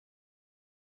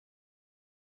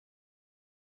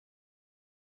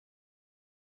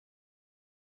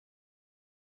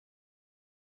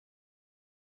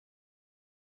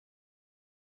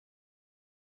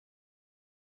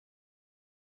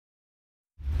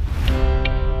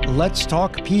Let's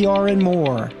talk PR and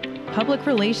more. Public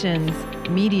relations,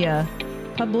 media,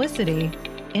 publicity,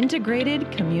 integrated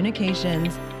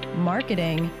communications,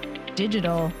 marketing,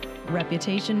 digital,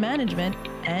 reputation management,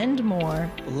 and more.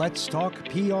 Let's talk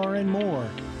PR and more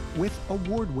with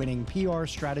award-winning PR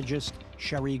strategist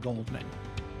Sherry Goldman.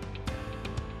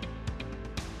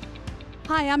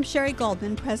 Hi, I'm Sherry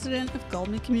Goldman, president of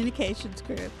Goldman Communications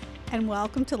Group, and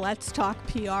welcome to Let's Talk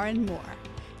PR and More.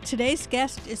 Today's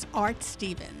guest is Art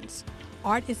Stevens.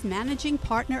 Art is managing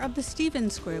partner of the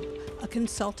Stevens Group, a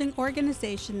consulting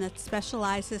organization that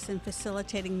specializes in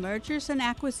facilitating mergers and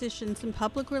acquisitions in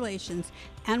public relations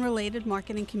and related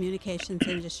marketing communications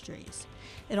industries.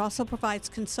 It also provides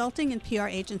consulting in PR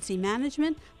agency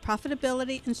management,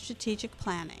 profitability, and strategic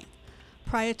planning.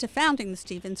 Prior to founding the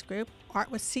Stevens Group,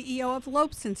 Art was CEO of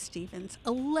Lopes & Stevens,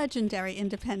 a legendary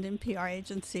independent PR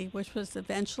agency which was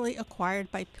eventually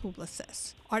acquired by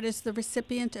Publicis. Art is the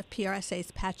recipient of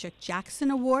PRSA's Patrick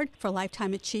Jackson Award for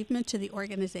Lifetime Achievement to the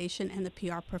organization and the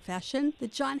PR profession, the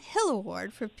John Hill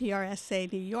Award for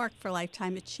PRSA New York for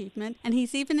Lifetime Achievement, and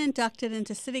he's even inducted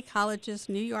into City College's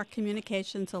New York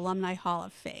Communications Alumni Hall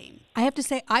of Fame. I have to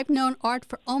say, I've known Art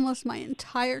for almost my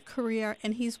entire career,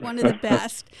 and he's one of the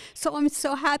best. So I'm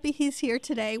so happy he's here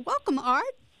today. Welcome, Art.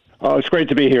 Oh, it's great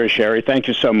to be here, Sherry. Thank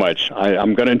you so much.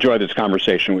 I'm going to enjoy this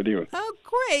conversation with you. Oh,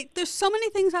 great. There's so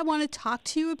many things I want to talk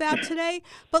to you about today,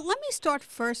 but let me start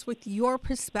first with your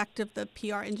perspective of the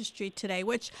PR industry today,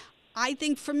 which I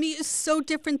think for me is so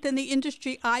different than the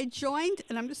industry I joined,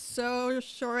 and I'm so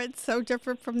sure it's so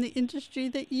different from the industry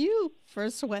that you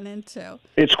first went into.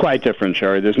 It's quite different,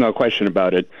 Sherry. There's no question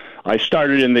about it. I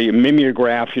started in the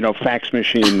mimeograph, fax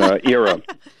machine era.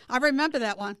 I remember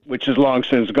that one. Which is long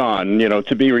since gone,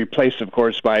 to be replaced, of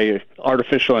course, by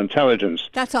artificial intelligence.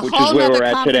 That's a which whole is where other we're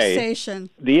at conversation.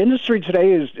 Today. The industry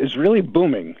today is really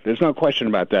booming. There's no question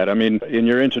about that. I mean, in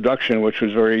your introduction, which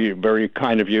was very, very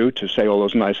kind of you to say all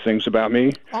those nice things about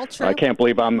me. All true. I can't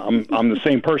believe I'm the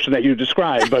same person that you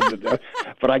described,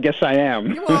 but I guess I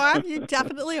am. You are. You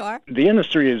definitely are. The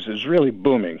industry is really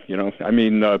booming, I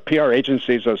mean, PR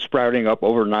agencies are sprouting up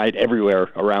overnight everywhere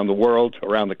around the world,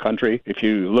 around the country. If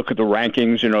you look at the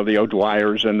rankings, the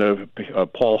O'Dwyers and the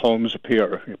Paul Holmes,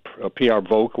 PR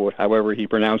Vogue, or however he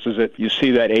pronounces it, you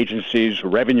see that agencies'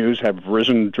 revenues have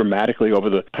risen dramatically over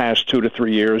the past 2 to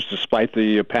 3 years. Despite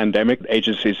the pandemic,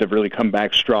 agencies have really come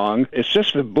back strong. It's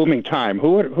just a booming time.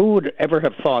 Who would ever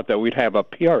have thought that we'd have a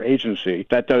PR agency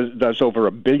that does over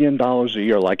 $1 billion a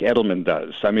year like Edelman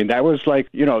does? I mean, that was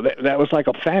like, that was like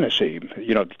a fantasy,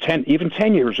 10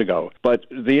 years ago. But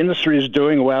the industry is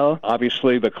doing well.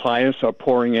 Obviously, the clients are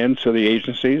pouring into the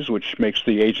agencies, which makes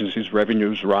the agencies'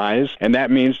 revenues rise. And that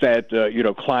means that,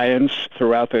 clients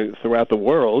throughout the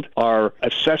world are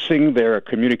assessing their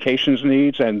communications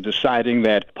needs and deciding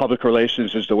that public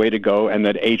relations is the way to go and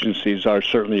that agencies are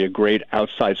certainly a great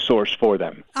outside source for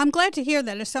them. I'm glad to hear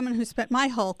that as someone who spent my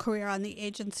whole career on the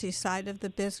agency side of the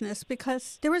business,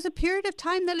 because there was a period of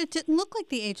time that it didn't look like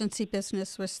the agency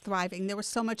business was thriving. There was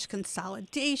so much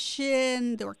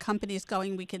consolidation. There were companies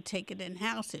going, we could take it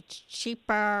in-house. It's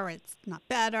cheaper. It's not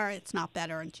better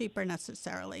and cheaper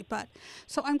necessarily. But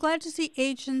so I'm glad to see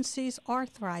agencies are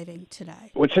thriving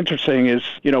today. What's interesting is,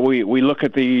 we look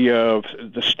at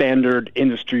the standard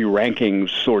industry rankings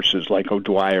sources like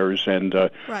O'Dwyer's and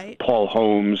right. Paul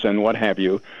Holmes and what have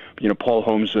you. Paul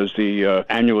Holmes does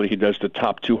annually he does the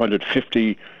top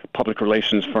 250 public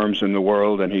relations firms in the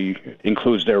world, and he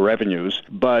includes their revenues.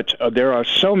 But there are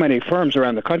so many firms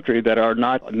around the country that are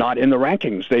not in the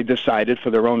rankings. They decided for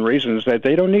their own reasons that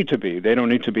they don't need to be. They don't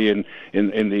need to be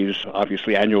in these,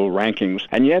 obviously, annual rankings.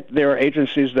 And yet there are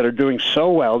agencies that are doing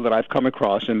so well that I've come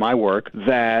across in my work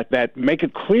that make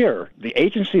it clear the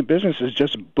agency business is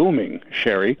just booming,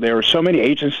 Sherry. There are so many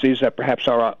agencies that perhaps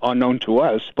are unknown to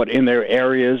us, but in their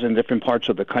areas in different parts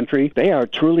of the country, they are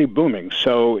truly booming.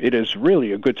 So it is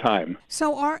really a good time.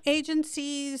 So are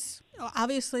agencies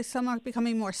Obviously, some are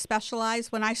becoming more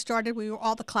specialized. When I started, we were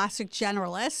all the classic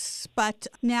generalists, but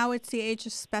now it's the age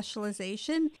of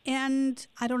specialization, and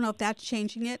I don't know if that's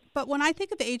changing it. But when I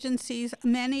think of agencies,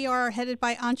 many are headed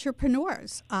by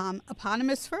entrepreneurs,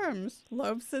 eponymous firms,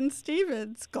 Lopes &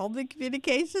 Stevens, Goldman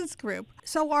Communications Group.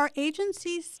 So are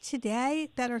agencies today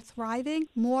that are thriving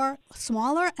more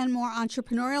smaller and more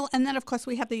entrepreneurial? And then, of course,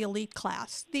 we have the elite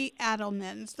class, the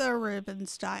Edelmans, the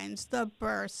Rubensteins, the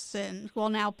Burson, well,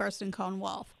 now Burson Cohn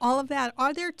Wolf. All of that.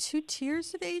 Are there two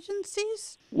tiers of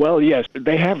agencies? Well, yes,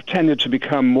 they have tended to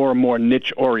become more and more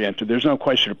niche-oriented. There's no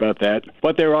question about that.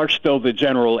 But there are still the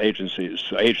general agencies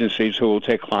who will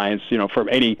take clients, from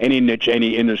any niche,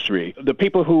 any industry. The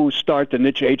people who start the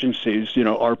niche agencies,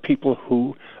 are people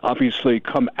who obviously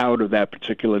come out of that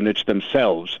particular niche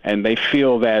themselves, and they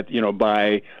feel that,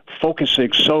 by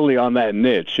focusing solely on that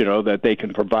niche, that they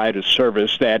can provide a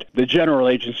service that the general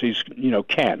agencies,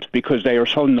 can't, because they are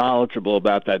so knowledgeable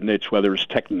about that niche, whether it's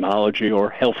technology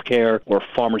or healthcare or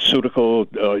pharmaceutical,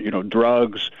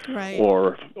 drugs, right,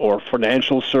 or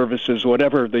financial services,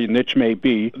 whatever the niche may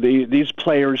be. These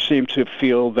players seem to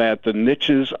feel that the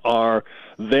niches are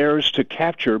theirs to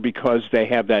capture because they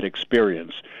have that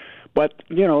experience. But,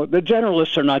 the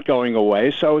generalists are not going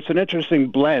away, so it's an interesting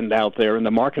blend out there in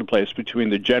the marketplace between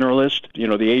the generalists,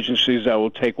 the agencies that will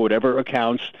take whatever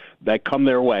accounts that come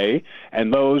their way,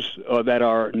 and those that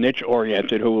are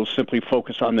niche-oriented who will simply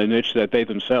focus on the niche that they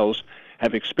themselves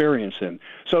have experience in.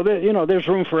 So, there's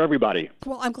room for everybody.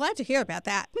 Well, I'm glad to hear about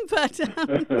that, but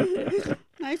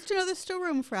nice to know there's still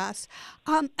room for us.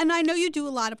 And I know you do a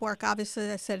lot of work, obviously,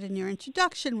 as I said in your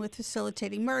introduction, with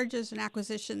facilitating mergers and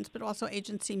acquisitions, but also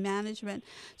agency management.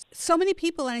 So many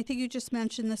people, and I think you just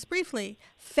mentioned this briefly,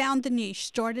 found the niche,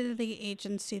 started the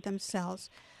agency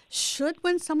themselves. Should,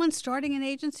 when someone's starting an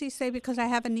agency, say, because I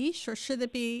have a niche, or should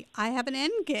it be, I have an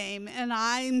end game, and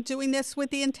I'm doing this with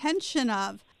the intention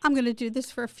of, I'm going to do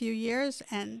this for a few years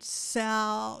and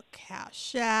sell,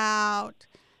 cash out,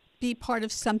 be part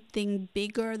of something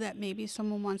bigger that maybe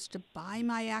someone wants to buy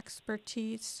my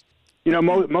expertise?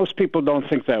 Most people don't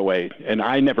think that way, and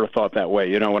I never thought that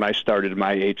way. When I started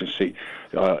my agency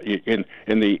in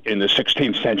the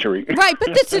 16th century. Right, but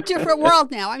it's a different world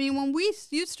now. I mean, when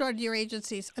you started your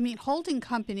agencies, holding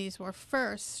companies were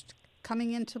first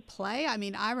coming into play. I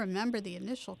mean, I remember the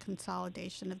initial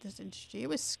consolidation of this industry. It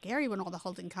was scary when all the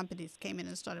holding companies came in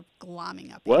and started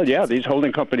glomming up. Well, yeah, these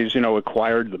holding companies,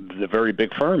 acquired the very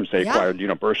big firms. They acquired,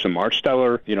 Burson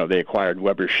Marsteller. They acquired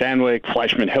Weber Shandwick,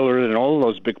 Fleischman Hillard, and all of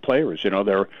those big players.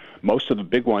 Most of the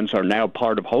big ones are now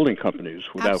part of holding companies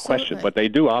without question, but they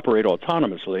do operate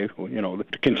autonomously,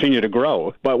 to continue to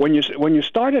grow. But when you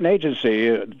start an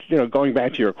agency, going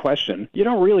back to your question, you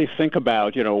don't really think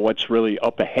about, what's really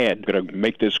up ahead. I'm going to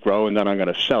make this grow and then I'm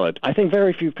going to sell it. I think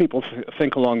very few people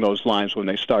think along those lines when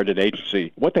they start an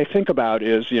agency. What they think about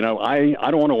is, I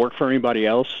don't want to work for anybody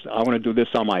else. I want to do this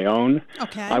on my own.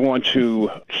 Okay. I want to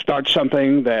start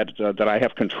something that I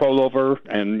have control over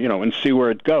and see where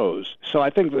it goes. So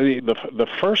I think the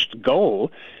first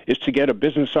goal is to get a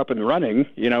business up and running,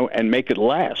 and make it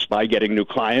last by getting new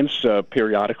clients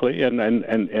periodically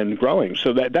and growing.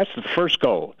 So that's the first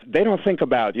goal. They don't think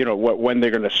about, when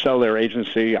they're going to sell their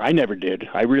agency. I never did.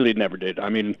 I really never did. I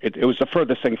mean, it was the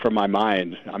furthest thing from my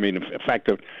mind. I mean, in fact,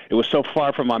 it was so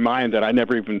far from my mind that I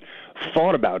never even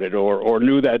thought about it or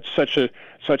knew that such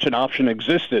an option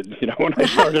existed, when I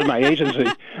started my agency,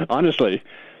 honestly.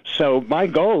 So my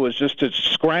goal was just to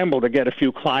scramble to get a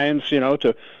few clients,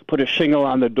 to put a shingle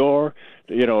on the door,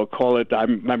 call it, I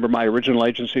remember my original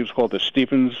agency was called it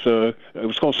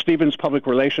was called Stevens Public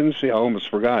Relations. See, I almost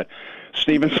forgot.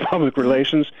 Stevens Public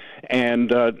Relations, and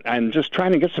just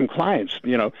trying to get some clients,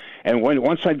 And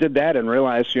once I did that and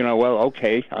realized,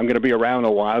 okay, I'm going to be around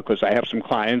a while because I have some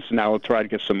clients, and now I'll try to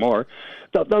get some more.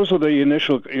 Those were the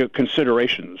initial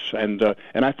considerations, and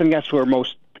I think that's where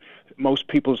most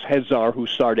people's heads are who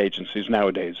start agencies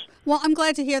nowadays. Well, I'm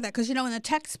glad to hear that because, in the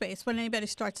tech space, when anybody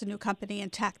starts a new company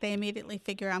in tech, they immediately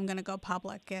figure I'm going to go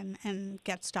public and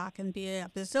get stock and be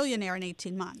a bazillionaire in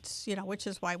 18 months, which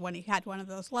is why when he had one of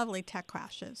those lovely tech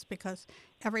crashes, because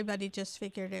everybody just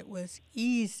figured it was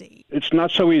easy. It's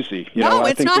not so easy.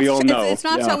 I think we all know. It's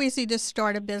not so easy to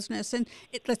start a business. And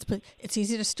it's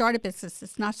easy to start a business.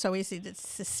 It's not so easy to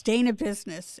sustain a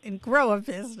business and grow a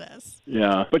business.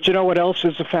 Yeah. But you know what else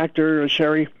is a factor,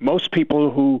 Sherry? Most people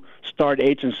who start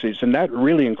agencies, and that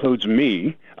really includes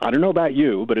me. I don't know about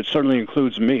you, but it certainly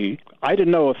includes me. I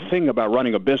didn't know a thing about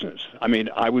running a business. I mean,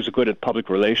 I was good at public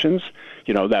relations.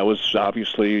 That was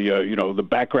obviously, the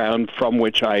background from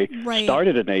which I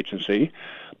started an agency.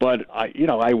 But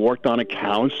I worked on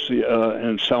accounts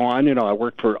and so on. I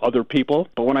worked for other people.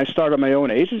 But when I started my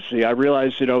own agency, I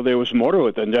realized, there was more to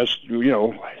it than just,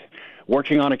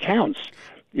 working on accounts.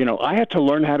 I had to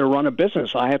learn how to run a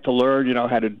business. I had to learn,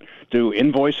 how to do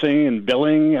invoicing and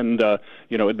billing and,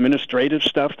 administrative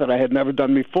stuff that I had never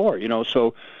done before.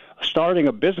 So starting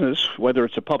a business, whether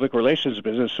it's a public relations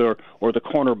business or the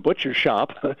corner butcher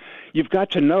shop, you've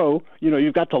got to know,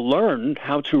 you've got to learn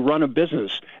how to run a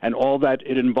business and all that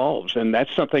it involves. And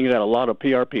that's something that a lot of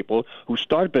PR people who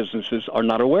start businesses are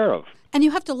not aware of. And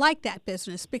you have to like that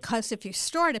business because if you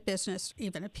start a business,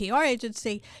 even a PR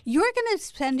agency, you're going to be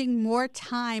spending more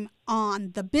time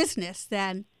on the business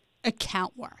than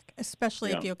account work,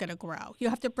 especially if you're going to grow. You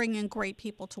have to bring in great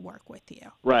people to work with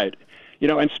you. Right.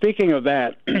 And speaking of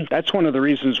that, that's one of the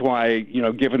reasons why,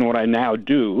 given what I now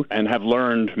do and have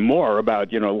learned more about,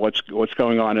 what's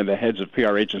going on in the heads of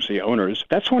PR agency owners,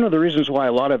 that's one of the reasons why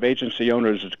a lot of agency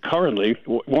owners currently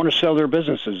want to sell their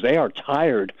businesses. They are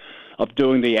tired of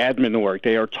doing the admin work.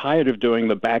 They are tired of doing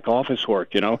the back office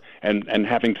work, and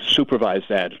having to supervise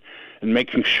that. And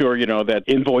making sure, that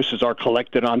invoices are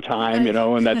collected on time,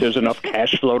 and that there's enough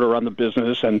cash flow to run the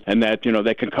business and that,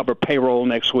 they can cover payroll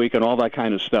next week and all that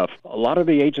kind of stuff. A lot of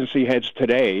the agency heads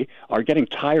today are getting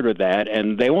tired of that,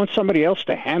 and they want somebody else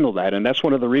to handle that. And that's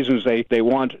one of the reasons they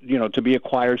want, to be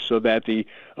acquired so that the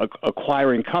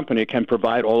acquiring company can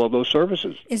provide all of those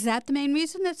services. Is that the main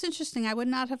reason? That's interesting. I would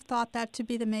not have thought that to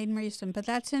be the main reason, but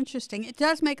that's interesting. It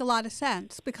does make a lot of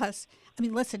sense because,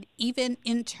 listen, even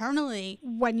internally,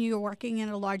 when you're working in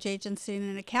a large agency in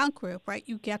an account group, right,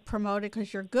 you get promoted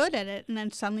because you're good at it, and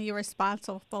then suddenly you're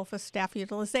responsible for staff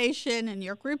utilization and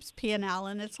your group's P&L,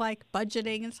 and it's like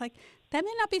budgeting. It's like, that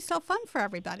may not be so fun for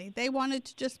everybody. They wanted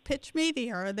to just pitch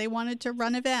media, or they wanted to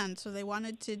run events, or they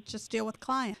wanted to just deal with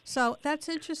clients. So that's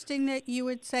interesting that you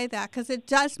would say that, because it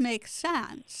does make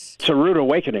sense. It's a rude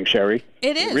awakening, Sherry.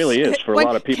 It is. It really is for a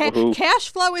lot of people who...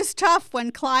 Cash flow is tough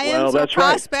when clients or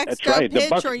prospects don't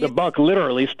pitch. The buck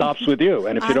literally stops with you.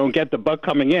 And if you don't get the buck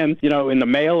coming in, in the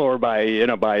mail or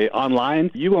by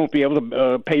online, you won't be able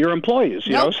to pay your employees,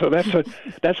 Nope. So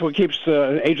that's what keeps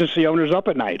agency owners up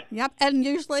at night. Yep. And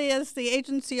usually as the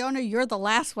agency owner, you're the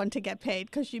last one to get paid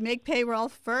because you make payroll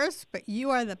first, but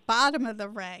you are the bottom of the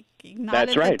ranking, not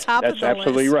That's at right. the top That's of the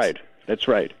absolutely list. right. That's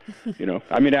right.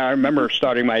 I remember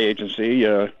starting my agency,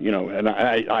 and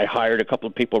I hired a couple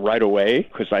of people right away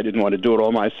because I didn't want to do it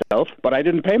all myself, but I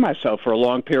didn't pay myself for a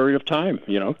long period of time,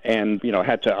 and,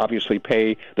 had to obviously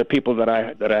pay the people that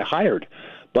I hired.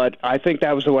 But I think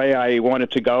that was the way I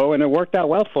wanted to go, and it worked out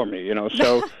well for me,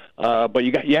 so... But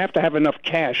you have to have enough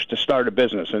cash to start a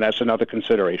business, and that's another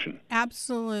consideration.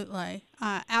 Absolutely.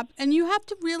 And you have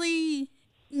to really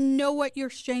know what your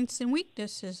strengths and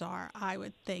weaknesses are, I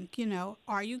would think.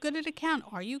 Are you good at account?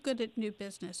 Are you good at new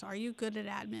business? Are you good at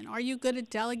admin? Are you good at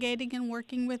delegating and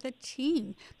working with a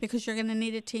team? Because you're going to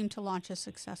need a team to launch a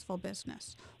successful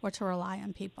business or to rely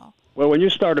on people. Well, when you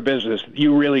start a business,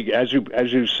 you really, as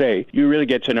you say, you really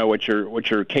get to know what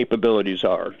your capabilities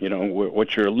are,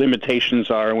 what your limitations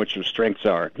are and what your strengths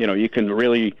are. You can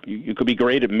really, you could be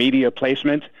great at media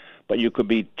placement, but you could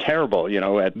be terrible,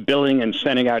 at billing and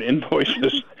sending out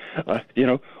invoices,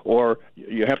 or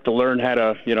you have to learn how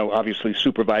to, obviously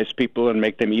supervise people and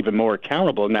make them even more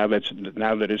accountable now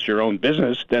that it's your own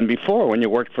business than before when you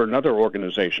worked for another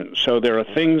organization. So there are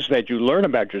things that you learn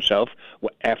about yourself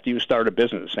after you start a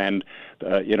business, and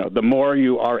the more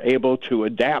you are able to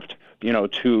adapt,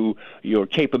 to your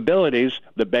capabilities,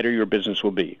 the better your business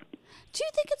will be. Do you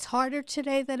think it's harder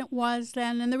today than it was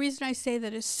then? And the reason I say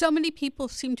that is so many people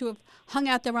seem to have hung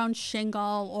out their own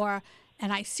shingle,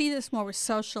 and I see this more with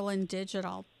social and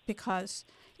digital, because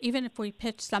even if we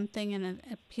pitch something and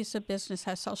a piece of business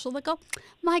has social, they go,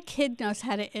 my kid knows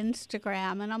how to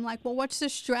Instagram. And I'm like, well, what's the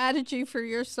strategy for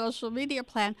your social media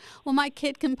plan? Well, my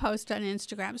kid can post on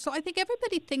Instagram. So I think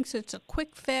everybody thinks it's a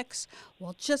quick fix.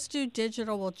 We'll just do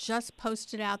digital. We'll just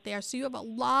post it out there. So you have a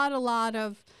lot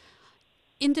of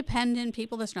independent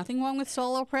people. There's nothing wrong with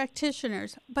solo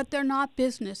practitioners, but they're not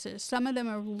businesses. Some of them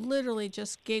are literally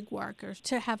just gig workers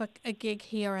to have a gig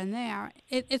here and there.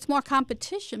 It's more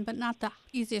competition, but not the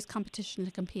easiest competition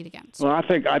to compete against. Well, I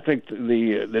think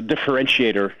the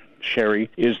differentiator,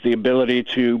 Sherry, is the ability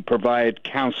to provide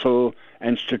counsel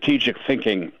and strategic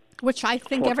thinking. Which I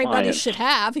think everybody clients should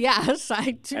have, yes.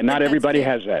 I do. And not everybody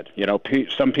has that.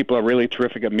 Some people are really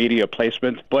terrific at media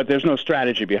placement, but there's no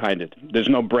strategy behind it. There's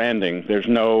no branding. There's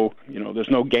no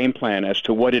game plan as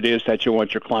to what it is that you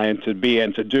want your client to be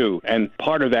and to do. And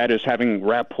part of that is having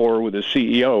rapport with the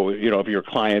CEO, of your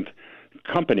client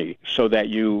company, so that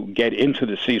you get into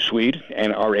the C-suite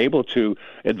and are able to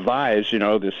advise,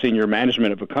 the senior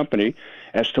management of a company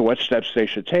as to what steps they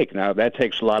should take. Now, that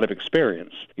takes a lot of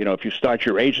experience. If you start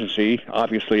your agency,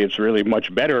 obviously it's really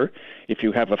much better if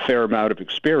you have a fair amount of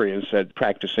experience at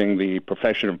practicing the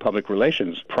profession of public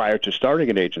relations prior to starting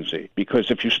an agency. Because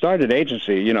if you start an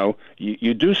agency,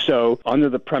 you do so under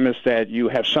the premise that you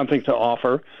have something to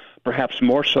offer, perhaps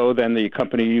more so than the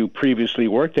company you previously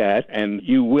worked at, and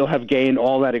you will have gained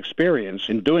all that experience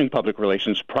in doing public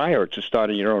relations prior to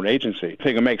starting your own agency. I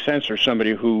think it makes sense for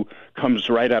somebody who comes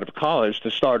right out of college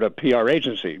to start a PR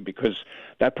agency, because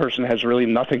that person has really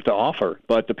nothing to offer.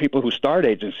 But the people who start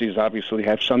agencies obviously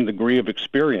have some degree of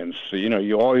experience. So,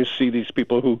 you always see these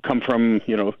people who come from,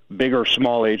 big or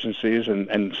small agencies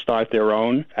and start their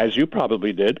own, as you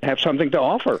probably did, have something to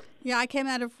offer. Yeah, I came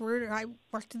out of Reuter. I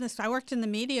worked in the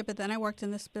media, but then I worked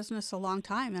in this business a long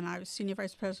time, and I was senior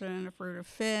vice president of Reuter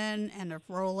Finn and of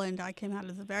Roland. I came out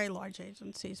of the very large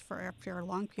agencies after a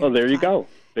long period of time. Well, there you go.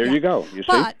 There you go. You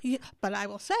see? But I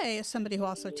will say, as somebody who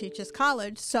also teaches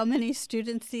college, so many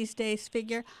students these days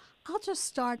figure, I'll just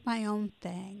start my own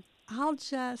thing. I'll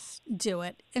just do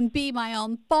it and be my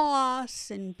own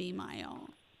boss and be my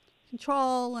own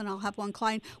control, and I'll have one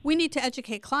client. We need to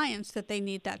educate clients that they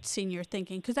need that senior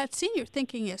thinking, because that senior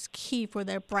thinking is key for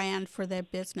their brand, for their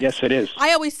business. Yes, it is.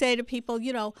 I always say to people,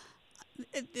 the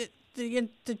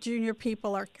junior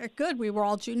people are good. We were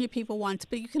all junior people once,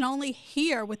 but you can only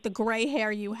hear with the gray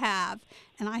hair you have.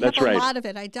 And I have a lot of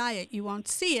it. I dye it. You won't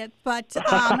see it, but that's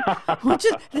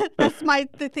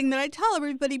the thing that I tell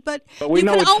everybody. But we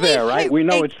know it's there, right? We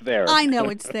know it's there. I know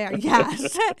it's there,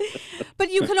 yes. But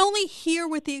you can only hear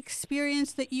with the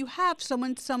experience that you have. So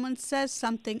when someone says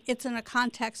something, it's in a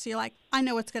context, you're like, I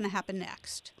know what's going to happen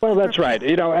next. Well, that's right.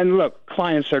 And look,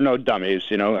 clients are no dummies,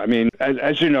 I mean,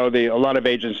 as you know, a lot of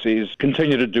agencies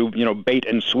continue to do, bait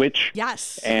and switch.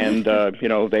 Yes. And,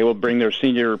 they will bring their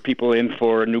senior people in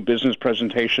for a new business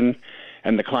presentation,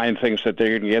 and the client thinks that they're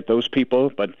going to get those people,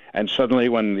 and suddenly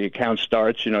when the account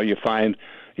starts, you find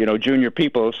junior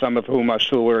people, some of whom are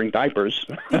still wearing diapers.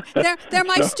 They're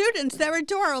my students. They're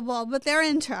adorable, but they're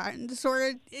interns. They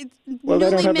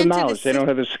don't have the knowledge. They don't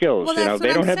have the skills. Well, they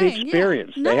don't have the saying.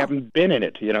 experience. Yeah. No. They haven't been in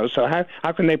it. So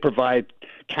how can they provide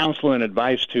counsel and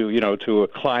advice to a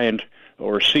client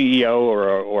or a CEO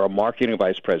or a marketing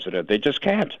vice president? They just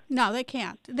can't. No, they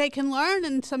can't. They can learn,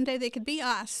 and someday they could be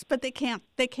us, but they can't.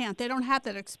 They don't have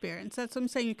that experience. That's what I'm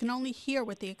saying. You can only hear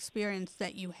with the experience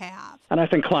that you have. And I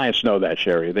think clients know that,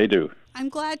 Sherry. They do. I'm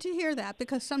glad to hear that,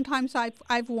 because sometimes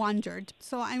I've wondered.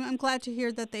 So I'm glad to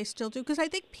hear that they still do, because I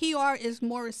think PR is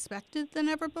more respected than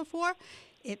ever before.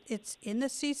 It's in the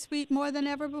C-suite more than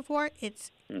ever before.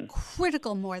 It's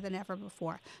critical more than ever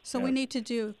before. So we need to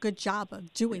do a good job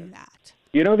of doing that.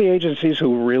 The agencies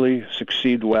who really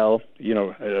succeed well,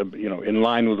 in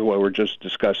line with what we're just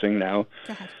discussing now,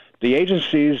 Go ahead. The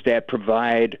agencies that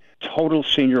provide total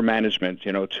senior management,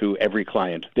 to every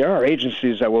client. There are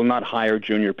agencies that will not hire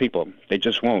junior people. They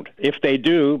just won't. If they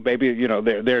do, maybe,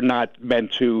 they're not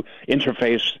meant to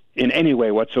interface in any way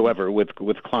whatsoever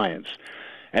with clients.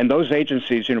 And those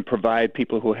agencies, provide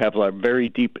people who have a very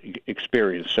deep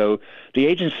experience. So the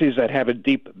agencies that have a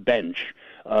deep bench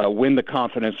win the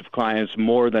confidence of clients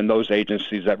more than those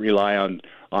agencies that rely on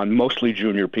mostly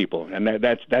junior people. And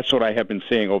that's what I have been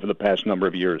seeing over the past number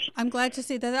of years. I'm glad to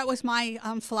see that. That was my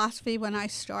philosophy when I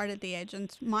started the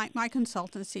agents. My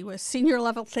consultancy was senior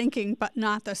level thinking, but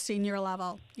not the senior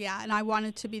level. Yeah, and I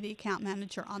wanted to be the account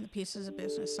manager on the pieces of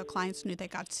business, so clients knew they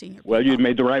got senior people. Well, you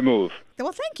made the right move.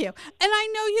 Well, thank you. And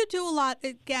I know you do a lot.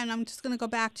 Again, I'm just going to go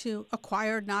back to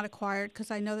acquired, not acquired,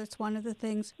 because I know that's one of the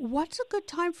things. What's a good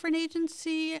time for an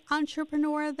agency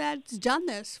entrepreneur that's done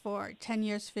this for 10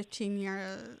 years, 15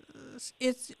 years?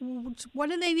 What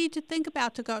do they need to think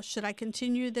about to go, should I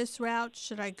continue this route?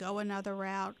 Should I go another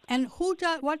route? And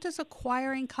what does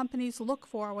acquiring companies look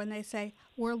for when they say,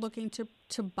 we're looking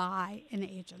to buy an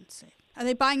agency? Are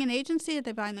they buying an agency? Are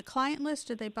they buying the client list?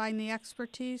 Are they buying the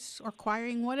expertise or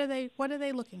acquiring? What are they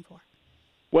looking for?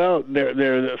 Well, there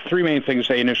are the three main things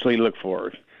they initially look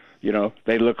for.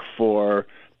 They look for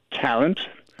talent.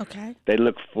 Okay. They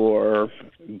look for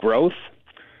growth.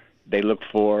 They look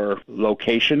for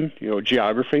location,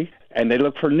 geography, and they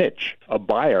look for niche. A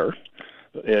buyer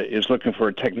is looking for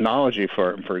a technology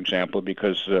firm, for example,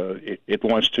 because it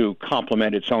wants to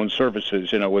complement its own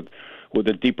services, with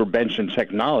a deeper bench in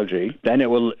technology. Then it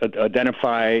will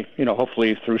identify,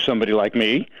 hopefully through somebody like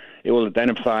me, it will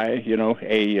identify,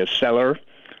 a seller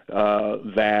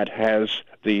that has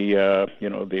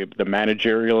the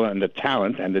managerial and the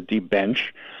talent and the deep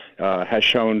bench, has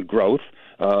shown growth,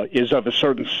 is of a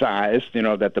certain size,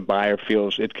 that the buyer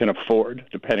feels it can afford,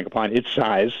 depending upon its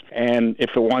size. And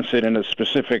if it wants it in a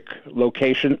specific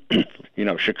location,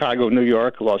 Chicago, New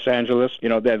York, Los Angeles,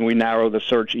 then we narrow the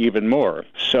search even more.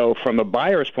 So from a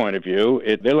buyer's point of view,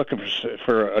 they're looking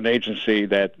for an agency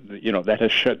that, that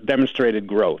has demonstrated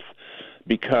growth.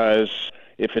 Because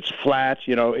if it's flat,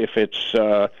 if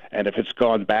it's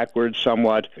gone backwards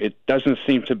somewhat, it doesn't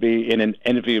seem to be in an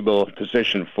enviable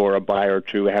position for a buyer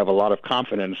to have a lot of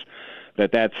confidence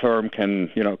that firm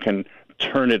can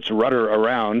turn its rudder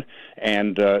around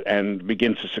and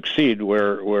begin to succeed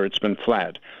where it's been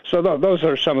flat. So those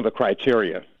are some of the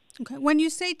criteria. Okay. When you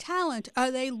say talent,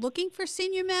 are they looking for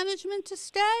senior management to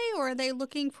stay, or are they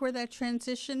looking for that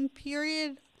transition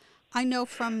period? I know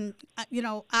from,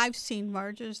 I've seen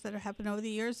mergers that have happened over the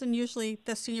years, and usually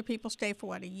the senior people stay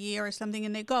for, a year or something,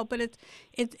 and they go. But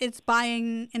it's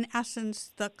buying, in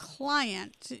essence, the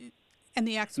client and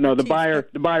the expertise. No, the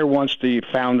buyer wants the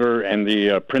founder and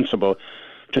the principal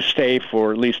to stay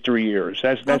for at least 3 years.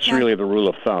 That's Okay. really the rule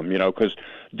of thumb, because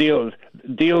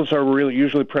deals are really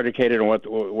usually predicated on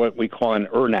what we call an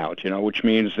earn-out, which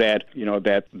means that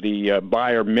that the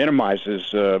buyer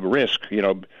minimizes risk,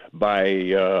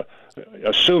 by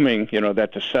assuming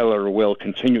that the seller will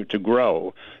continue to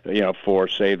grow, for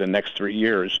say the next 3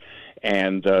 years.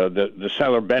 And the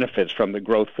seller benefits from the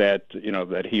growth that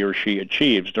that he or she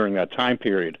achieves during that time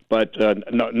period. But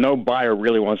no buyer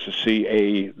really wants to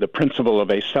see the principal of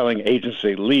a selling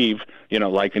agency leave,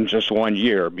 like in just 1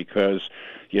 year, because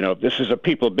this is a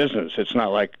people business. It's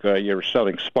not like you're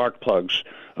selling spark plugs,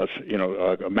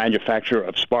 a manufacturer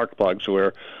of spark plugs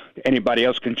where anybody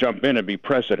else can jump in and be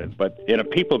president. But in a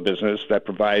people business that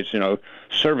provides,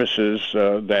 services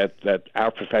that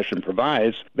our profession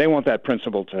provides, they want that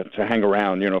principal to hang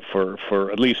around,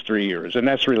 for at least 3 years. And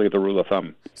that's really the rule of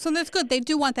thumb. So that's good. They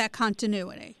do want that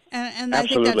continuity. And I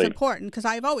think Absolutely. that's important, because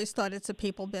I've always thought it's a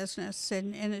people business,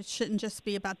 and it shouldn't just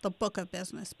be about the book of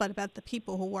business, but about the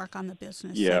people who work on the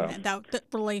business and the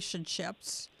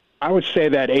relationships. I would say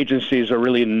that agencies are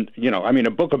really, a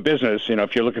book of business,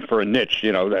 if you're looking for a niche,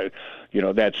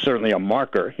 that's certainly a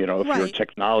marker, if Right. you're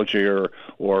technology or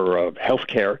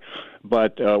healthcare.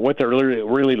 But what they're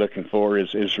really looking for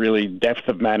is really depth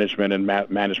of management and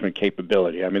management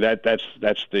capability. I mean,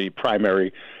 that's the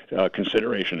primary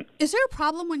consideration. Is there a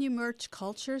problem when you merge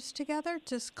cultures together?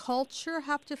 Does culture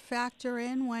have to factor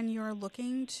in when you're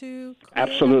looking to create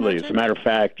Absolutely. a As merger? a matter of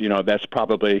fact, that's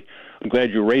probably, I'm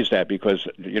glad you raised that, because,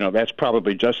 that's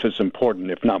probably just as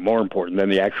important, if not more important, than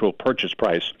the actual purchase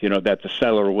price, that the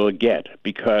seller will get,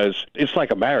 because it's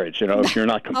like a marriage, if you're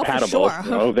not compatible,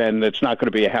 sure. then it's not going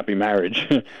to be a happy marriage.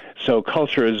 So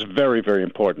culture is very, very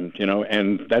important,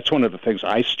 and that's one of the things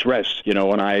I stress,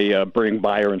 when I bring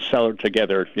buyer and seller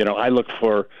together. I look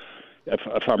for,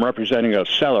 if I'm representing a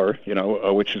seller,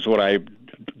 which is what I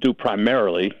do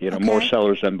primarily, more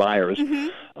sellers than buyers. Mm-hmm.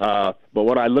 But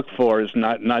what I look for is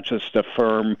not just a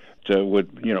firm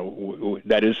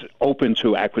that is open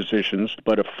to acquisitions,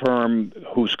 but a firm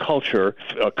whose culture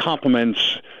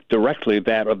complements directly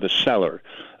that of the seller.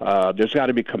 There's got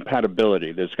to be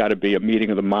compatibility. There's got to be a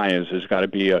meeting of the minds. There's got to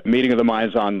be a meeting of the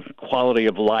minds on quality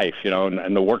of life,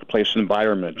 and the workplace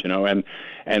environment,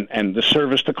 and the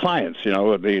service to clients,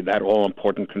 that all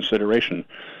important consideration.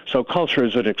 So culture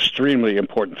is an extremely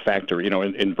important factor,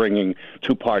 in bringing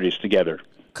two parties together.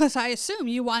 Because I assume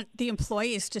you want the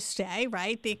employees to stay,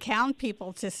 right? The account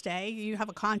people to stay. You have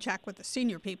a contract with the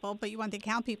senior people, but you want the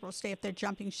account people to stay. If they're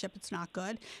jumping ship, it's not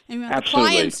good. And you want Absolutely.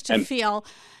 the clients to feel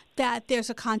that there's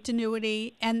a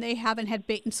continuity and they haven't had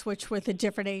bait and switch with a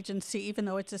different agency, even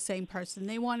though it's the same person.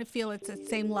 They want to feel it's the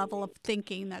same level of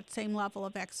thinking, that same level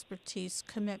of expertise,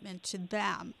 commitment to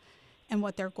them and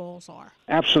what their goals are.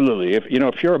 Absolutely.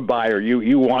 If you're a buyer,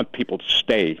 you want people to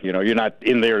stay. You're not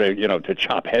in there to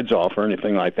chop heads off or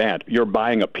anything like that. You're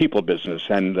buying a people business,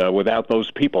 and without those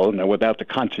people and without the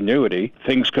continuity,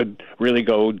 things could really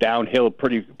go downhill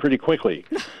pretty quickly.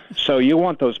 So you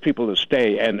want those people to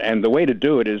stay, and the way to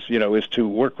do it is to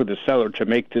work with the seller to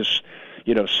make this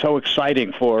so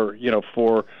exciting for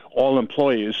all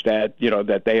employees that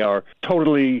that they are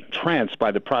totally tranced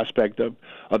by the prospect of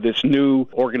this new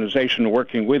organization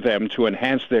working with them to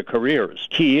enhance their careers.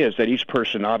 Key is that each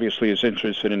person obviously is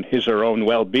interested in his or her own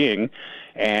well-being,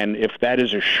 and if that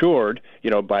is assured,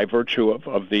 by virtue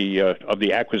of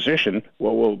the acquisition,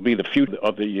 what will be the future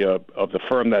of the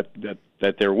firm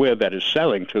that they're with, that is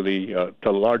selling to the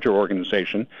larger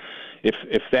organization.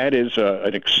 If that is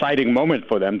an exciting moment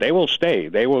for them, they will stay.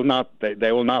 They will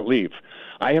not leave.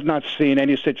 I have not seen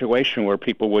any situation where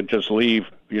people would just leave,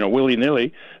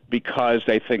 willy-nilly because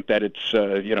they think that it's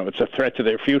it's a threat to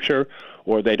their future,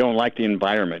 or they don't like the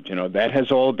environment. That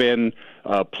has all been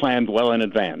planned well in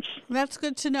advance. That's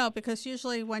good to know, because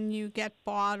usually when you get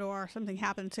bought or something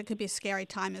happens, it could be a scary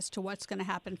time as to what's going to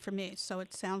happen for me. So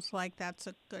it sounds like that's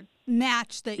a good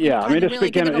match that yeah,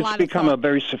 it's become a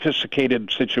very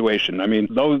sophisticated situation. I mean,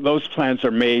 those plans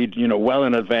are made, well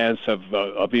in advance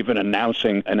of even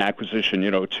announcing an acquisition,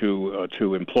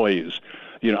 to employees.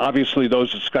 Obviously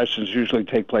those discussions usually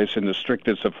take place in the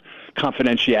strictest of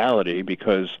confidentiality,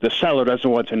 because the seller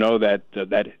doesn't want to know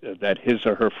that his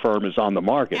or her firm is on the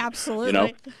market.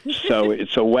 Absolutely. So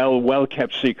it's a well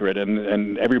kept secret,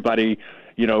 and everybody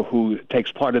who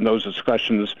takes part in those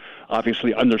discussions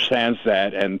obviously understands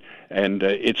that, and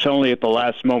it's only at the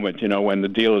last moment, when the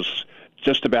deal is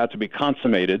just about to be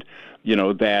consummated,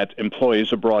 that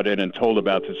employees are brought in and told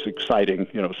about this exciting,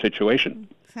 situation.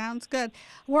 Sounds good.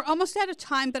 We're almost out of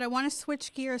time, but I want to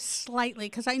switch gears slightly,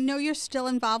 because I know you're still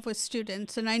involved with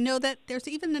students, and I know that there's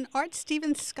even an Art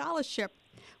Stevens Scholarship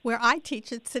where I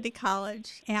teach at City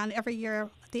College, and every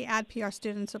year the AdPR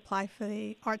students apply for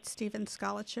the Art Stevens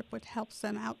Scholarship, which helps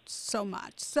them out so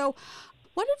much. So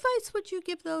what advice would you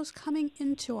give those coming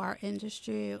into our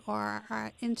industry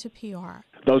or into PR?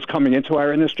 Those coming into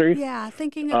our industry? Yeah,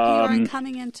 thinking of PR and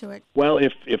coming into it. Well,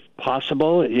 if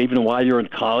possible, even while you're in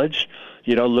college,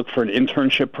 look for an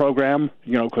internship program,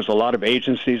 because a lot of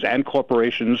agencies and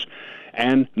corporations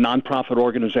and nonprofit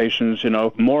organizations,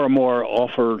 more and more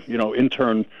offer,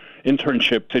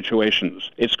 internship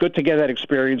situations. It's good to get that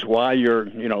experience while you're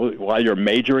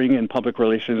majoring in public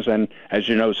relations. And as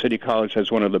you know, City College has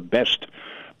one of the best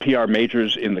PR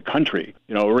majors in the country,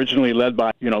 originally led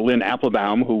by, Lynn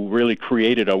Applebaum, who really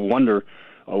created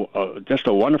just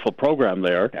a wonderful program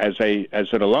there. As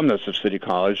an alumnus of City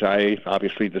College, I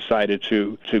obviously decided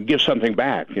to give something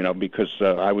back, because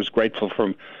I was grateful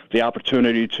for the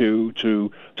opportunity to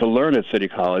learn at City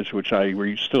College, which I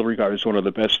still regard as one of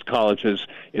the best colleges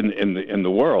in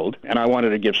the world, and I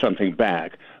wanted to give something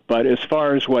back. But as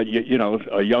far as what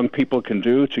young people can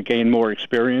do to gain more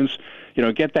experience,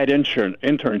 get that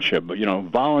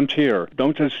internship, volunteer.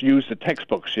 Don't just use the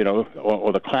textbooks,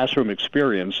 or the classroom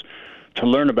experience to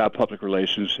learn about public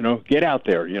relations. Get out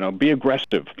there, be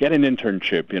aggressive, get an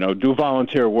internship, do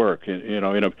volunteer work,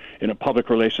 in a public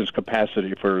relations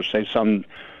capacity for, say, some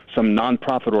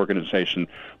nonprofit organization,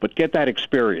 but get that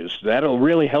experience. That'll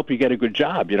really help you get a good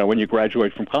job, when you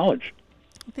graduate from college.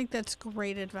 I think that's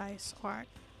great advice, Art.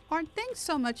 Art, thanks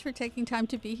so much for taking time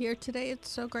to be here today. It's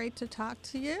so great to talk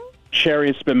to you. Sherry,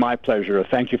 it's been my pleasure.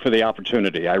 Thank you for the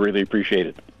opportunity. I really appreciate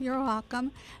it. You're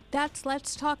welcome. That's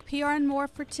Let's Talk PR and More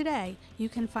for today. You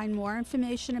can find more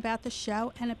information about the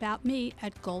show and about me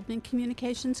at Goldman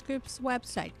Communications Group's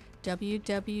website,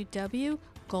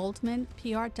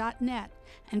 www.goldmanpr.net.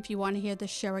 And if you want to hear the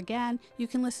show again, you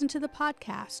can listen to the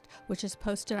podcast, which is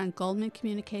posted on Goldman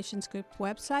Communications Group's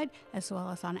website, as well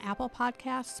as on Apple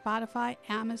Podcasts, Spotify,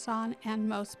 Amazon, and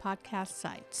most podcast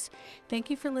sites. Thank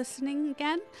you for listening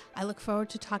again. I look forward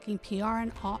to talking PR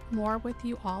and more with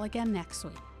you all again next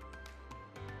week.